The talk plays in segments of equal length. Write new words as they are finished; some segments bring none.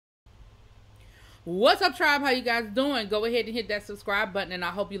What's up, tribe? How you guys doing? Go ahead and hit that subscribe button, and I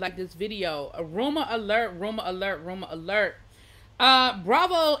hope you like this video. A rumor alert, rumor alert, rumor alert.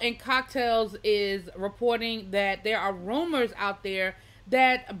 Bravo and Cocktails is reporting that there are rumors out there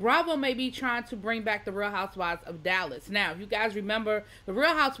that Bravo may be trying to bring back the Real Housewives of Dallas. Now, if you guys remember, the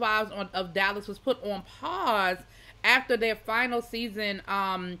Real Housewives of Dallas was put on pause after their final season.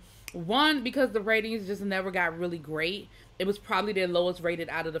 One, because the ratings just never got really great. It was probably their lowest rated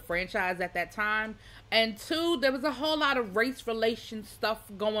out of the franchise at that time. And two, there was a whole lot of race relation stuff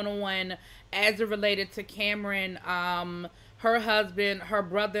going on as it related to Cameron, her husband, her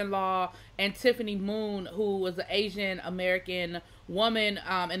brother-in-law, and Tiffany Moon, who was an Asian American woman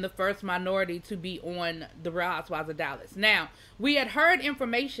in the first minority to be on the Real Housewives of Dallas. Now, we had heard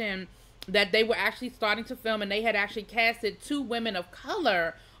information that they were actually starting to film, and they had actually casted 2 women of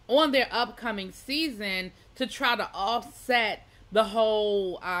color on their upcoming season to try to offset the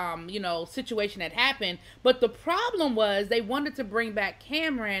whole, situation that happened. But the problem was they wanted to bring back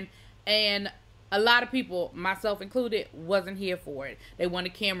Cameron, and a lot of people, myself included, wasn't here for it. They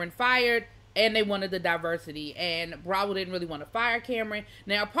wanted Cameron fired, and they wanted the diversity, and Bravo didn't really want to fire Cameron.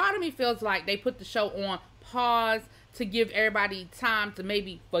 Now, part of me feels like they put the show on pause to give everybody time to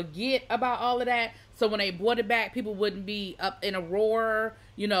maybe forget about all of that, so when they brought it back, people wouldn't be up in a roar,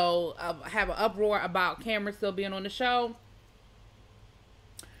 have an uproar about Cameron still being on the show.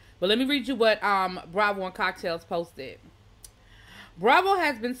 But let me read you what Bravo and Cocktails posted. Bravo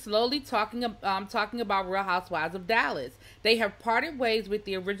has been slowly talking about Real Housewives of Dallas. They have parted ways with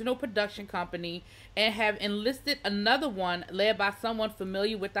the original production company and have enlisted another one led by someone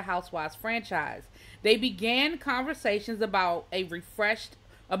familiar with the Housewives franchise. They began conversations about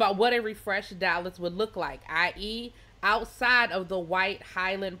what a refreshed Dallas would look like, i.e., outside of the white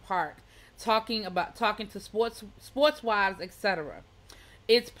Highland Park, talking to sports wives, etc.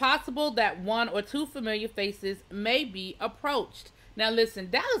 It's possible that 1 or 2 familiar faces may be approached. Now listen,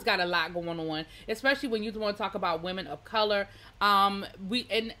 Dallas got a lot going on, especially when you want to talk about women of color. Y'all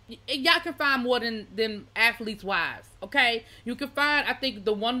can find more than athletes' wives. Okay, you can find, I think,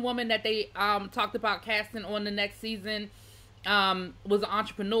 the one woman that they talked about casting on the next season was an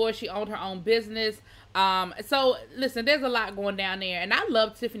entrepreneur. She owned her own business. So listen, there's a lot going down there, and I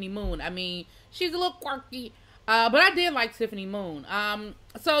love Tiffany Moon. I mean, she's a little quirky, but I did like Tiffany Moon.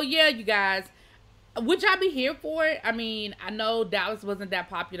 So yeah, you guys, would y'all be here for it? I mean, I know Dallas wasn't that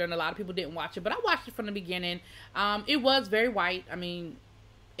popular and a lot of people didn't watch it, but I watched it from the beginning. It was very white. I mean,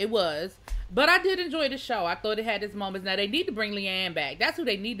 it was. But I did enjoy the show. I thought it had its moments. Now, they need to bring Leanne back. That's who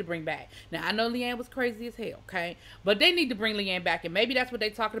they need to bring back. Now, I know Leanne was crazy as hell, okay? But they need to bring Leanne back, and maybe that's what they're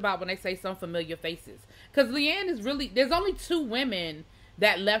talking about when they say some familiar faces. Because Leanne is really... There's only 2 women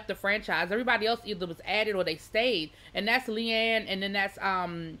that left the franchise. Everybody else either was added or they stayed. And that's Leanne, and then that's...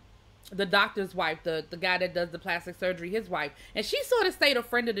 the doctor's wife, the guy that does the plastic surgery, his wife. And she sort of stayed a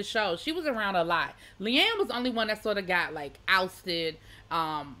friend of the show. She was around a lot. Leanne was the only one that sort of got, ousted.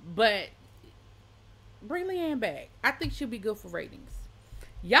 But bring Leanne back. I think she'll be good for ratings.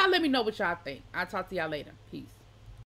 Y'all let me know what y'all think. I'll talk to y'all later. Peace.